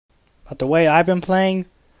But the way I've been playing,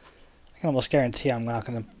 I can almost guarantee I'm not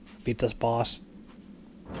going to beat this boss.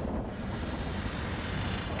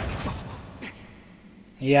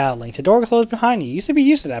 Yeah, Link, the door closed behind you. You used to be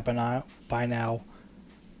used to that by now.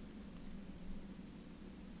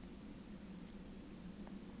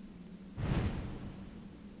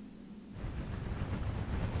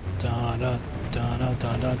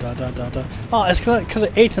 Oh, it's could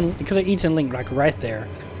have eaten Link like right there.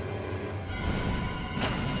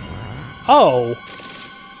 Oh,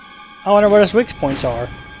 I wonder where his weak points are.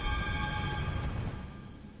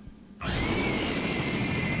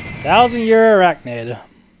 1,000-year Arachnid.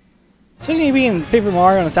 Shouldn't he be in Paper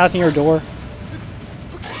Mario on a 1,000-year door?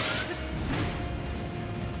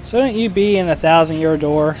 Shouldn't you be in a 1,000-year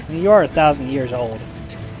door? I mean, you are 1,000 years old.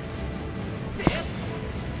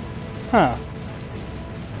 Huh.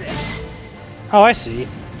 Oh, I see.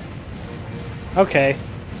 Okay.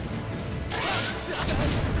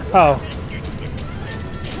 Oh.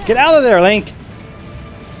 Get out of there, Link!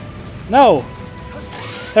 No!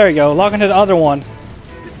 There we go. Log into the other one.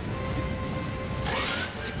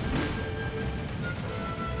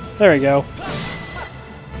 There we go.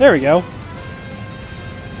 There we go.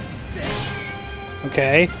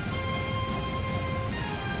 Okay.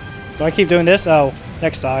 Do I keep doing this? Oh,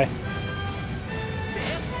 next eye.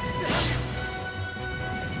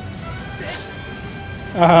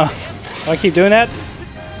 Do I keep doing that?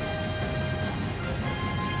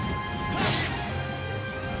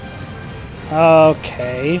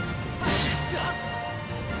 Okay.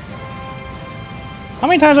 How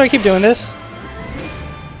many times do I keep doing this?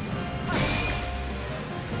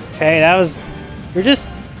 Okay, that was... You're just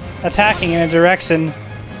attacking in a direction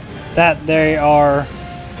that they are...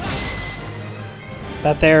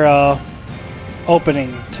 that they're,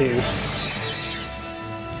 opening to.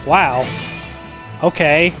 Wow.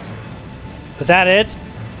 Okay. Is that it?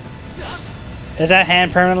 Is that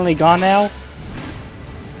hand permanently gone now?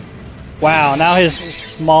 Wow, now his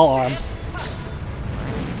small arm.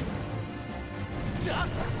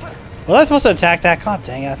 Was I supposed to attack that? God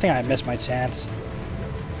dang it, I think I missed my chance.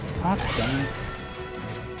 God dang it.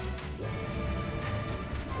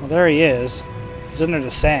 Well, there he is. He's under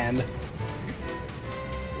the sand.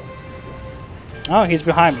 Oh, he's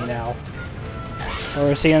behind me now.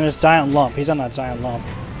 Or is he on this giant lump? He's on that giant lump.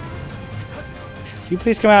 Can you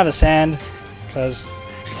please come out of the sand? Because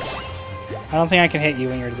I don't think I can hit you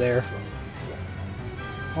when you're there.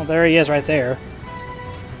 Well, there he is right there.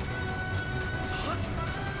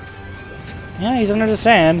 Yeah, he's under the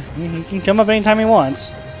sand. He can come up anytime he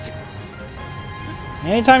wants.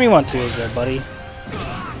 Anytime you want to, good buddy.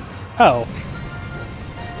 Oh.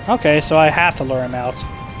 Okay, so I have to lure him out.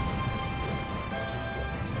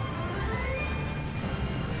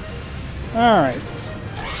 Alright.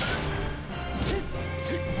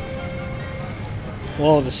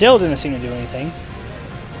 Well, the shield didn't seem to do anything.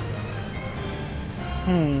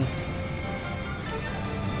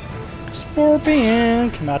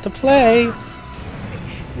 Scorpion, come out to play.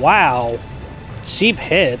 Wow. Cheap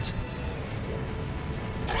hit.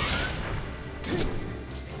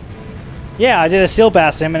 Yeah, I did a seal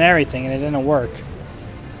bash to him and everything, and it didn't work.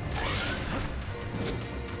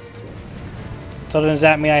 So does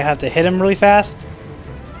that mean I have to hit him really fast?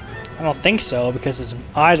 I don't think so, because his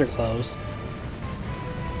eyes are closed.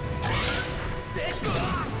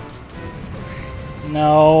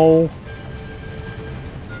 No.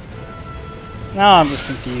 Now I'm just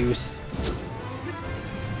confused.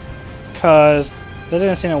 Because that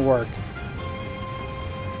didn't seem to work.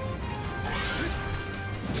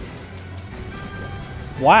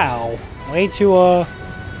 Wow. Way too, do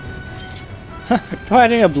I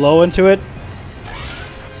need to blow into it?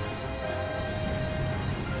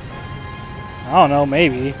 I don't know,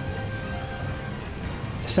 maybe. It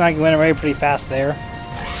seemed like it went away pretty fast there.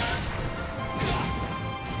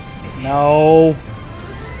 No.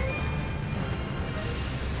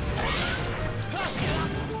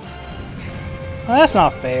 Well, that's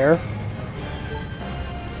not fair.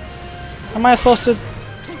 How am I supposed to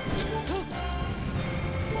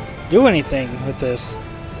do anything with this?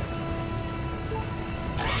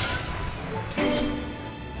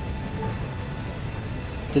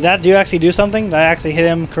 Did that actually do something? Did I actually hit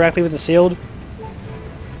him correctly with the shield?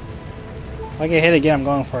 If I get hit again, I'm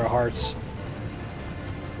going for a hearts.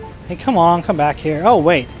 Hey, come on, come back here. Oh,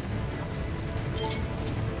 wait.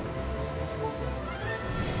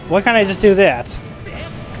 Why can't I just do that?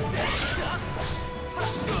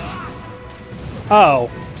 Oh.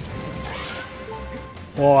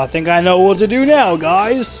 Well, I think I know what to do now,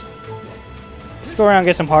 guys. Let's go around and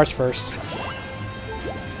get some hearts first.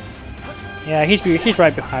 Yeah, he's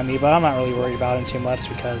right behind me, but I'm not really worried about him too much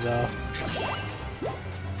because,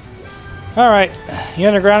 Alright, you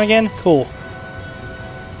underground again? Cool.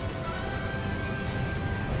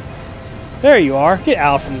 There you are. Get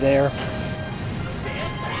out from there.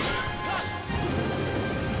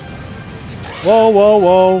 Whoa, whoa,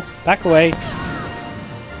 whoa. Back away.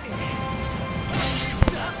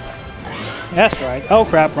 That's right. Oh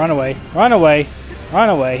crap, run away. Run away. Run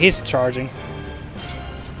away. He's charging.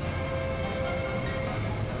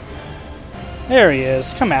 There he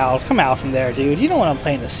is. Come out. Come out from there, dude. You don't want to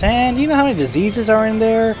play in the sand. You know how many diseases are in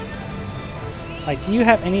there? Like, do you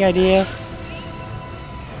have any idea?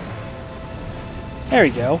 There we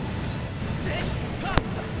go.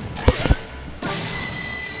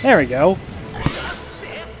 There we go.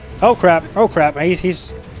 Oh crap. Oh crap.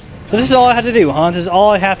 He's... So this is all I had to do, huh? This is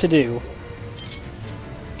all I have to do.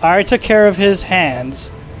 I already took care of his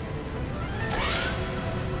hands.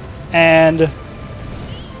 And...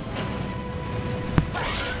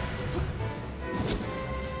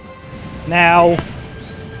 now...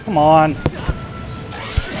 Come on.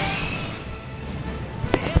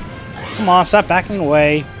 Come on, stop backing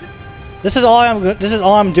away. This is all I'm doing.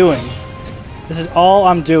 This is all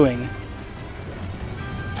I'm doing.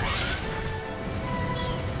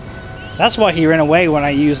 That's why he ran away when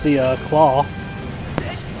I used the claw.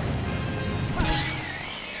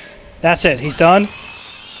 That's it. He's done?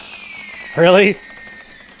 Really?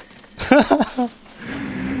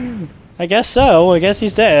 I guess so. I guess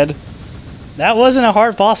he's dead. That wasn't a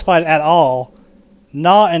hard boss fight at all.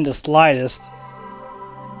 Not in the slightest.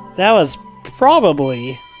 That was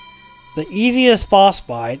probably the easiest boss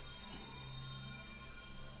fight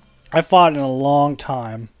I fought in a long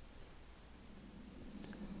time.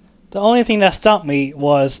 The only thing that stumped me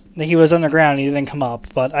was that he was underground and he didn't come up,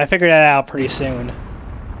 but I figured that out pretty soon.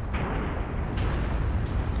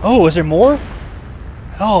 Oh, is there more?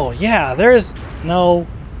 Oh, yeah, there is no...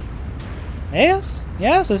 Yes?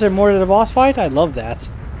 Yes? Is there more to the boss fight? I love that.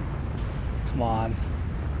 Come on.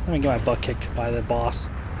 Let me get my butt kicked by the boss.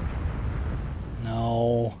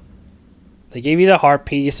 No. They gave you the heart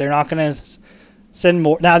piece. They're not going to send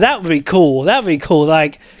more. Now, that would be cool. That would be cool.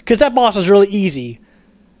 Like, because that boss was really easy.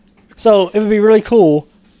 So, it would be really cool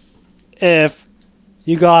if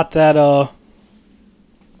you got that,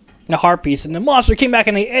 the heart piece, and the monster came back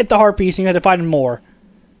and they ate the heart piece and you had to fight him more.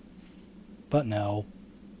 But no.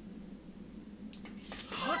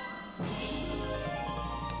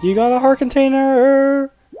 You got a heart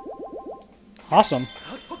container! Awesome.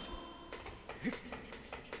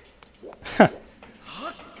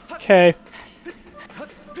 Okay.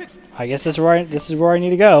 I guess this is where I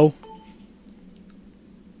need to go.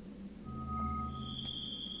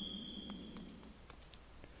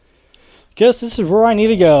 Guess this is where I need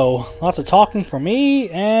to go. Lots of talking for me,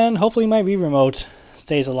 and hopefully my Wii remote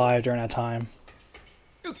stays alive during that time.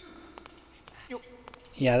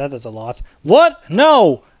 Yeah, that does a lot. What?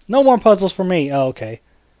 No! No more puzzles for me. Oh, okay.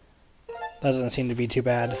 That doesn't seem to be too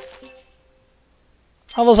bad.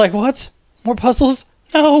 I was like, what? More puzzles?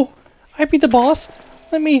 No! I beat the boss!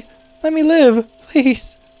 Let me live!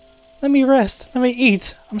 Please! Let me rest! Let me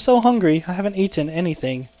eat! I'm so hungry. I haven't eaten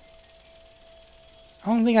anything. I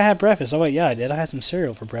don't think I had breakfast. Oh wait, yeah I did. I had some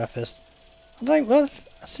cereal for breakfast. What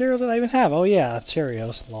cereal did I even have? Oh yeah,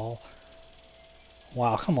 Cheerios. Lol.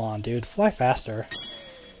 Wow, come on, dude. Fly faster.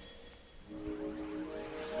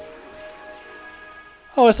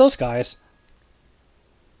 Oh, it's those guys.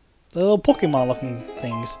 The little Pokemon looking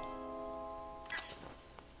things.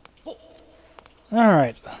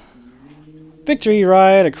 Alright. Victory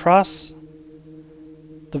ride across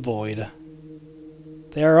the void.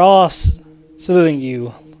 They are all saluting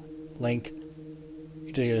you, Link.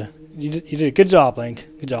 You did a good job, Link.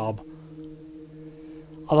 Good job.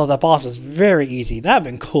 Although that boss was very easy. That'd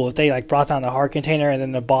been cool if they like brought down the heart container and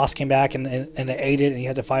then the boss came back and they ate it and you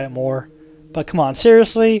had to fight it more. But come on,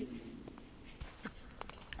 seriously?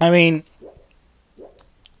 I mean,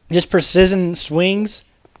 just precision swings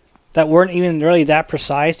that weren't even really that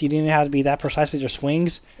precise. You didn't even have to be that precise with your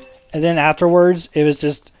swings. And then afterwards, it was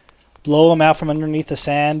just blow him out from underneath the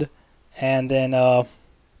sand and then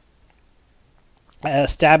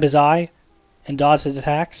stab his eye and dodge his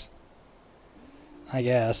attacks. I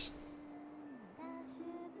guess.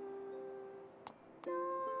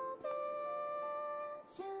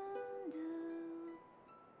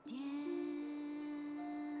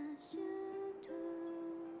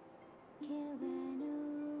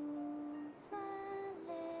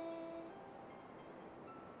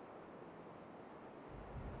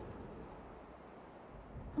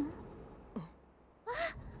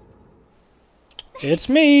 It's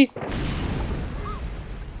me!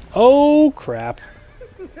 Oh, crap.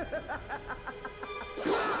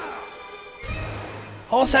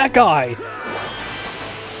 Oh, it's that guy!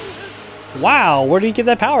 Wow, where did he get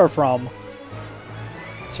that power from?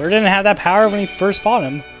 Sir didn't have that power when he first fought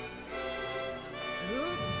him.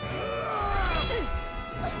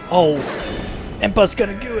 Oh, Impa's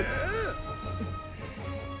gonna do it.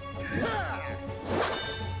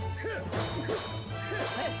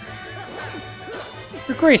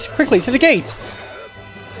 Your Grace, quickly, to the gates!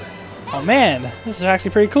 Oh man, this is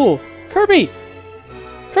actually pretty cool. Kirby!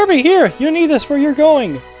 Kirby, here! You need this where you're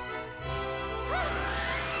going!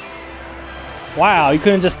 Wow, you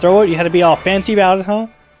couldn't just throw it? You had to be all fancy about it, huh?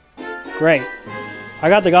 Great. I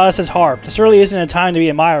got the goddess's harp. This really isn't a time to be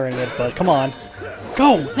admiring it, but come on.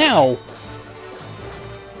 Go, now!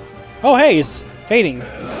 Oh hey, it's fading.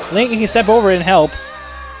 Link, you can step over it and help.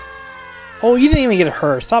 Oh, you didn't even get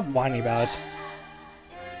hurt. Stop whining about it.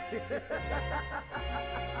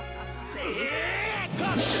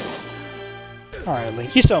 Alright,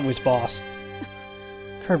 Link, you saw who's boss.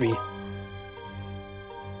 Kirby.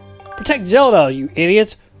 Protect Zelda, you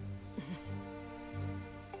idiot!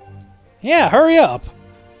 Yeah, hurry up!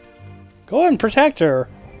 Go ahead and protect her.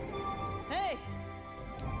 Hey.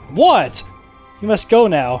 What? You must go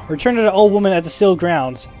now. Return to the old woman at the sealed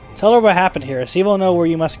grounds. Tell her what happened here. She will know where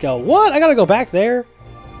you must go. What? I gotta go back there?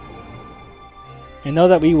 And know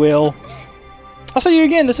that we will. I'll see you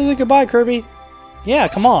again. This isn't goodbye, Kirby. Yeah,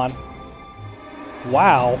 come on.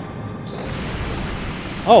 Wow.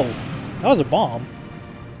 Oh, that was a bomb.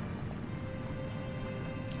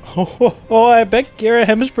 Oh, I bet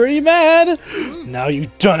Garaham is pretty mad. Now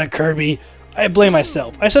you've done it, Kirby. I blame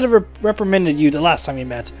myself. I should have reprimanded you the last time we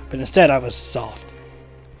met, but instead I was soft.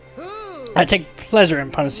 I take pleasure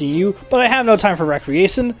in punishing you, but I have no time for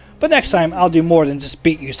recreation. But next time, I'll do more than just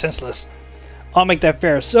beat you senseless. I'll make that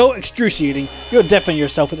fare so excruciating, you'll deafen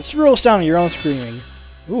yourself with the shrill sound of your own screaming.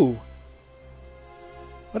 Ooh.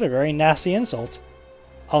 What a very nasty insult.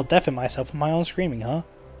 I'll deafen myself with my own screaming, huh?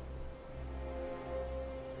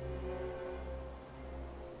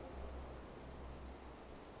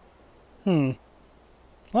 Well,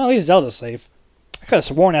 at least Zelda's safe. I could have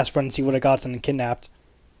sworn Aspency would have gotten kidnapped.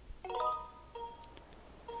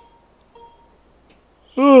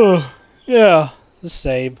 Ugh, yeah, the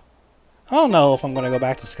save. I don't know if I'm going to go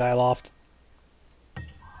back to Skyloft.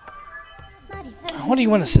 What do you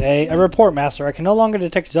want to say? A report, Master. I can no longer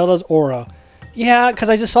detect Zelda's aura. Yeah, because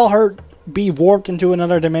I just saw her be warped into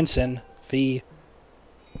another dimension. Fee.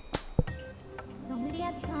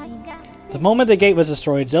 The moment the gate was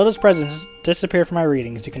destroyed, Zelda's presence disappeared from my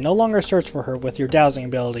readings. You can no longer search for her with your dowsing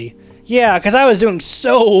ability. Yeah, because I was doing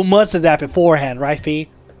so much of that beforehand, right, Fee?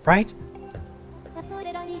 Right?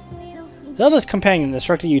 Zelda's companion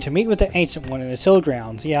instructed you to meet with the Ancient One in the sealed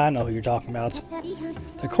grounds. Yeah, I know who you're talking about.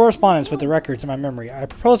 The correspondence with the records in my memory. I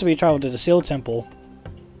propose that we travel to the sealed temple.